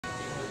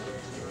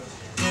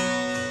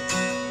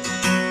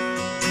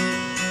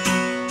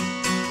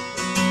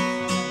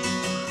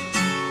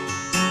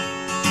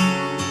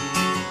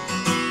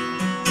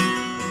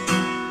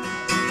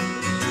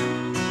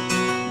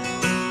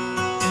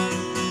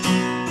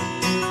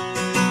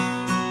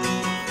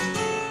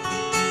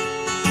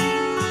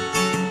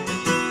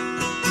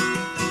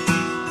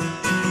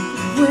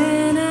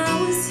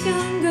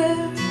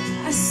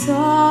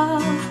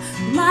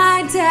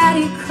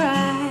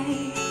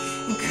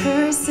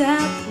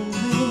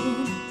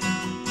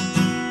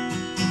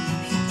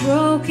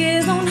broke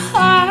his own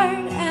heart,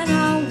 and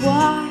I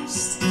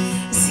watched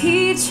as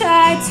he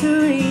tried to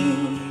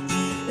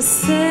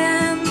reassemble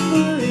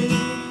it.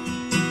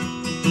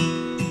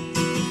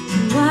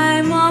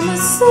 My mama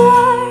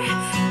swore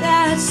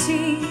that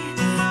she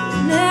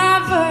would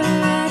never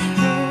let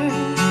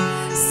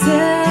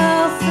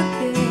herself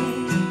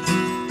forget.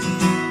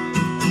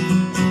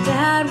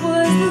 That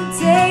was the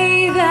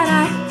day that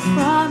I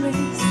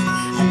promised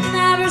I'd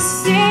never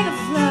sing a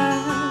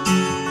flood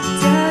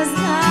does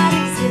not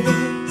exist.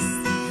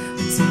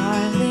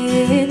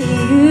 Darling,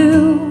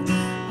 you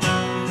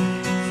are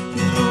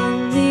the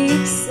only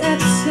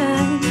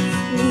exception.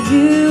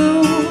 You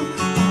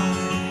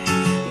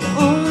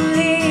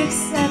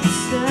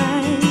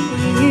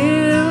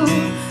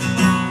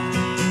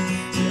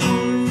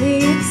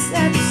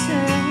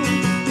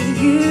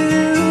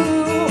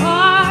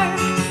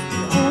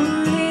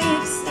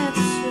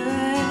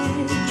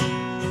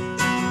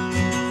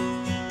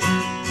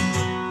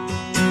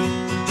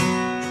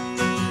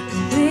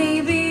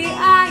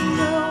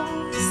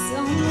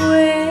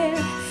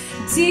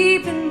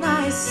deep in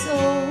my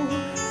soul,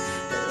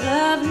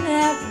 love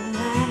never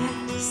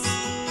lasts.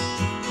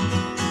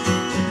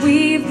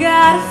 We've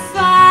got to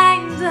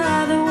find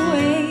other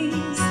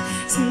ways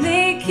to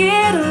make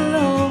it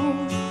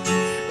alone,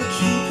 or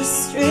keep a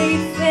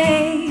straight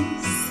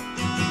face.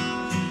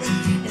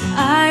 And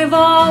I've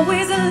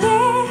always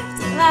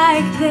lived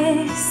like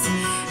this,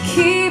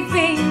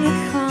 keeping the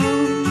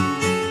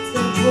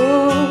comfortable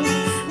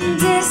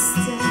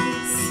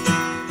distance.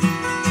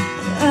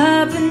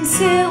 Up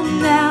until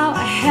now,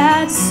 I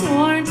had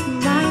sworn to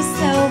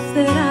myself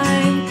that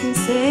I'm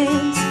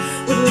content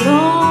with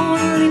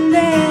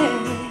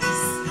loneliness,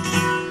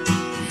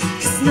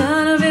 'cause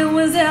none of it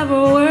was ever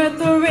worth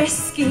the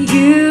risk. And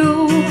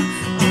you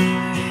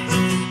are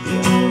the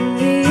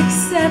only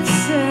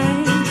exception.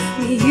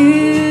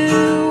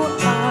 You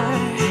are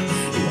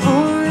the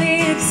only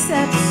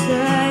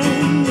exception.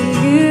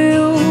 You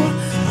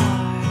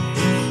are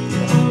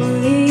the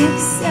only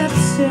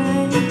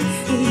exception.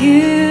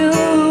 You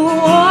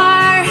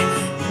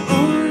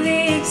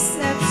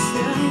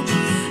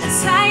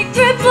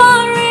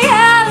on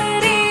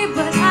reality,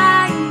 but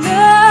I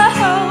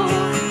know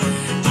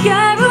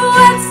God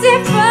what's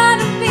in front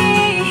of me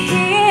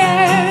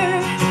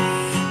here.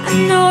 I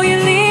know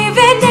you're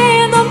leaving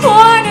in the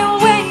morning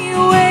when you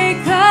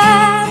wake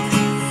up.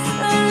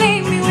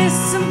 Leave me with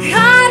some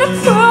kind of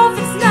proof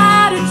it's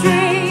not a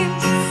dream.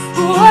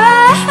 Whoa.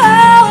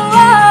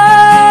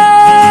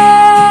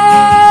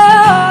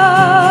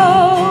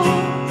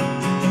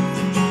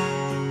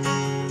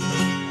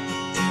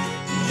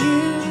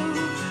 You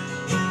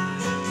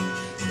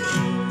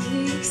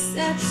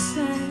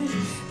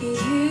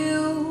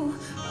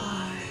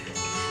are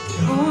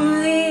the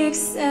only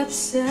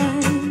exception.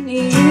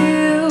 You are the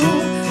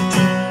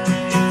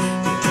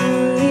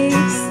only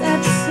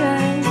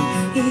exception.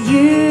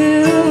 You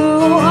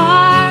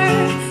are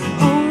the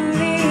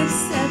only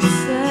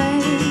exception.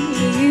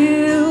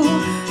 You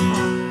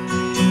are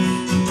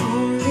the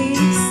only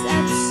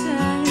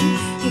exception.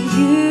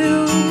 You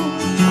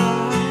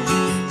are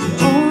the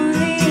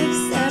only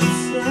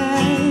exception.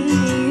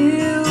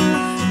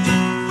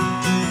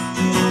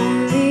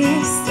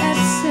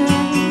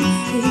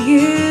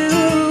 You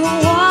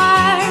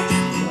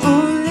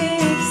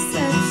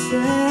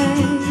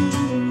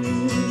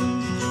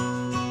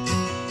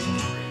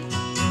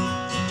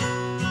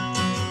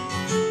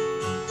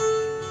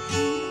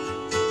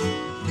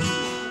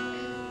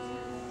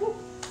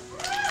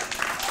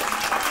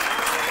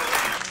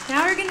Now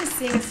we're gonna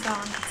sing a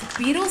song. It's a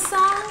Beatles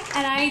song,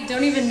 and I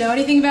don't even know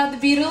anything about the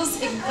Beatles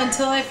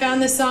until I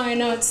found this song. I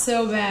know it's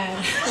so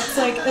bad. It's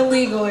like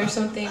illegal or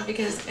something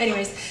because,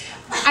 anyways,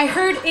 I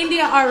heard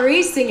India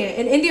Ari sing it,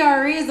 and India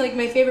Ari is like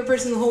my favorite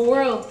person in the whole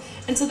world.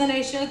 And so then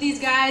I showed these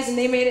guys, and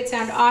they made it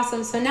sound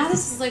awesome. So now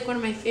this is like one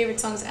of my favorite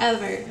songs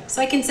ever.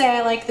 So I can say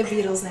I like the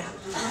Beatles now.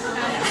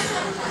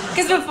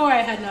 Because before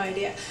I had no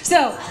idea.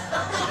 So,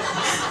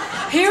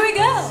 here we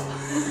go.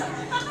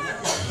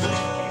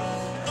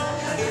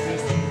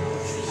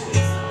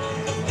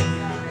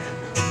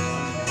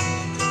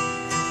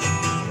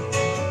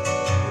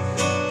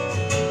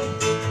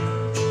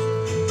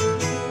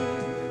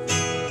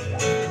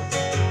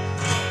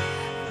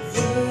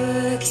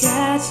 Look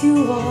at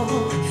you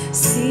all,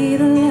 see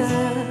the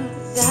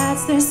love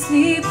that's there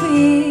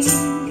sleeping,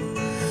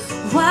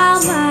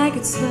 while my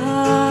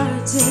guitar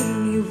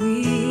gently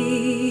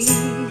weeps.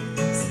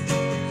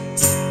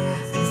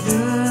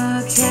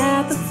 Look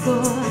at the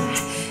floor,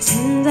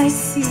 and I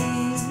see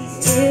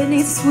it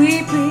needs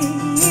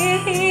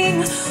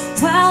sweeping,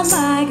 while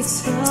my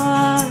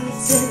guitar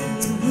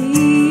gently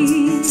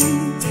weeps.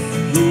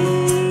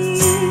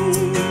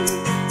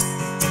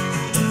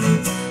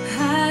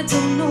 I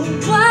don't know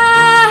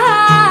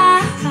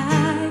why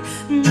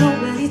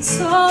nobody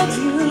told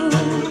you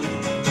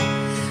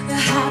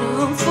how to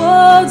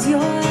unfold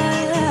your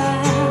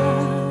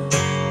love.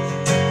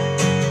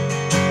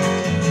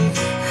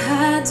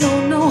 I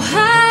don't know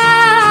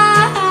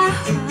how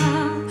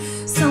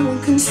someone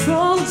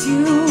controlled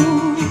you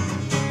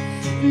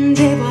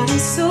did what I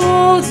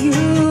told you.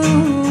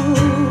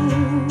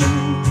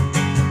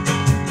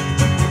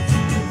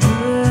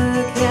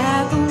 Look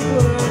at the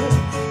world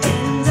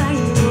and I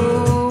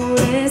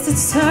notice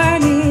it's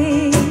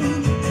turning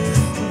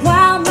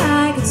while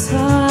my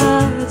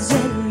guitar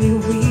gently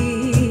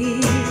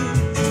weeps.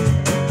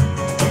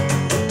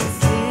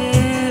 With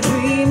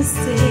every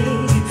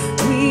mistake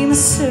we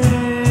must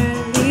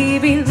surely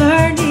be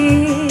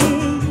learning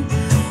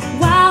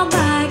while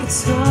my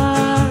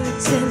guitar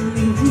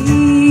gently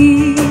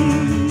weeps.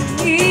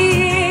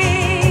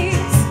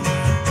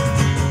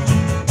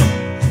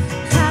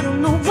 I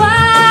don't know why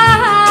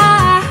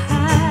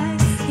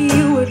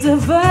you were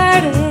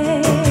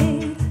diverted,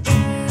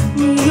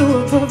 you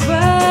were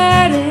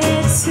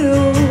perverted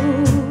too.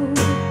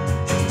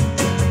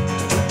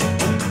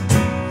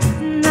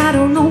 And I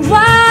don't know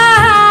why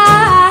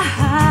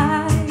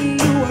you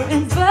were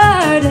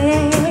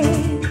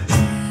inverted,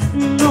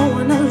 no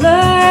one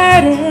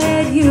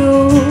alerted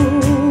you.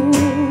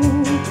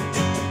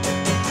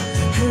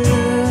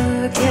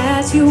 Look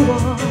at you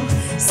all,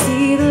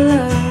 see the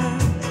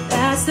love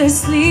that's there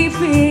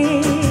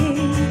sleeping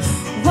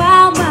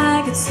while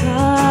my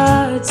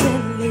guitar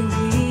gently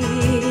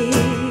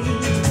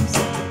weeps.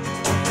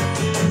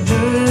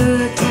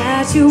 Look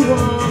at you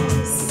all,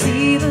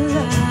 see the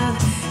love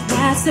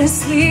that's there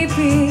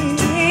sleeping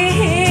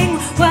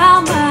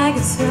while my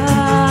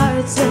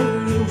guitar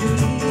gently weeps.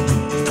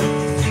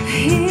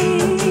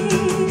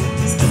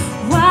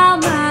 While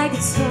my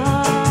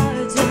guitar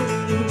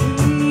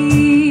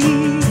gently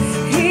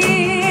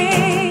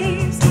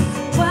weeps.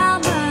 While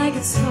my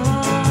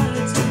guitar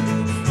gently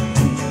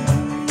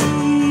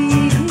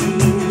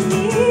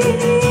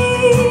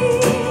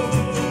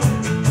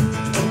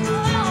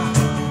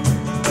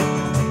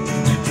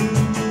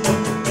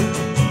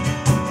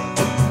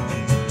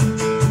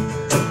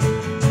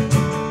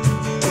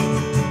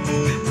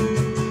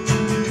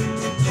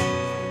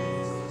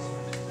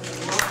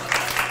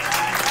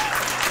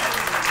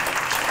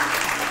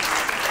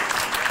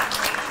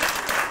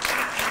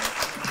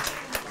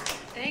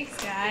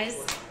Thanks, guys.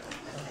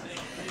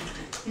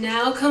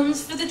 Now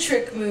comes for the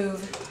trick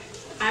move.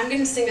 I'm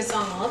gonna sing a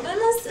song all by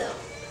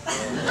myself.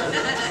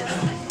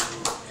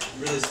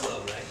 Really slow,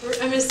 right?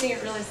 I'm gonna sing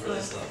it really slow.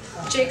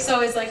 Jake's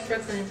always like,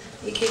 Brooklyn,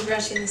 you keep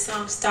rushing the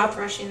song, stop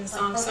rushing the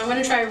song. So I'm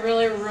gonna try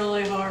really,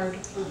 really hard.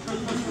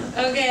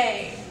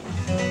 Okay.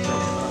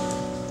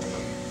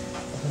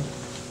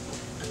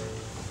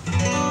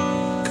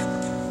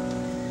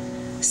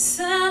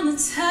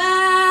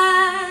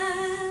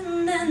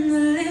 Summertime and the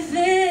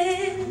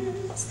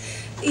living's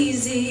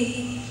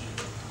easy.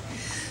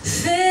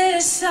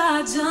 Fish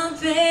are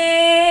jumping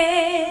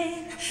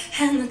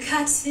and the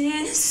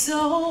cotton is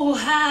so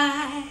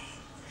high.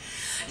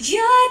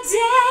 Your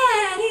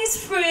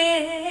daddy's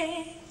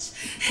rich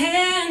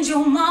and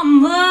your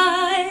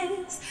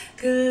mama's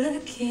good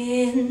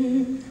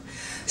looking.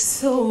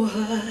 So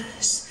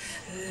hush,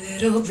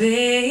 little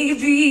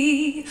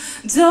baby,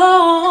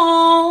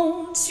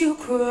 don't you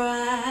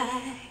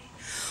cry.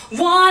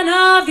 One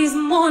of these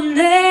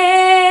mornings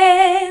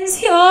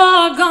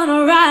you're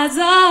gonna rise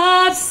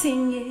up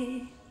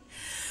singing.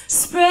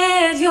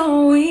 Spread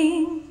your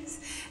wings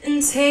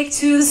and take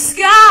to the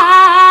sky.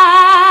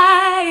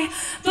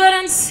 But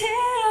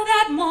until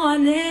that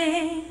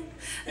morning,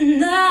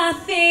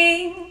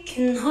 nothing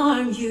can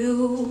harm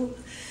you.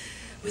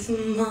 With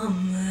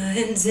mama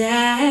and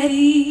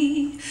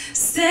daddy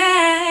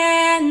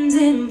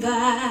standing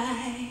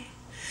by.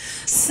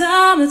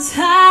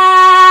 Summertime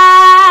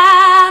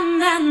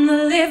and the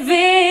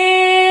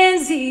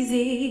living's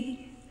easy.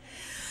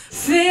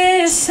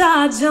 Fish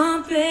are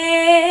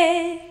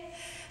jumping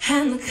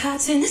and the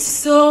cotton is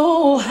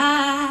so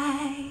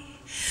high.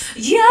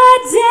 Your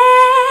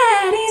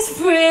daddy's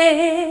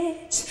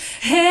rich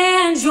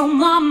and your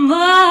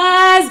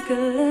mama's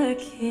good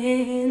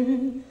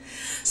looking.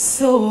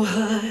 So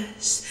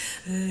hush,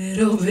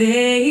 little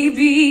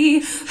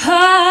baby,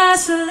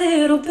 hush,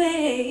 little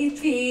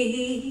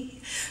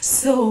baby.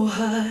 So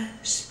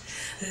hush,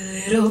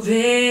 little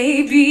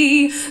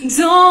baby,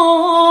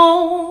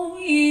 don't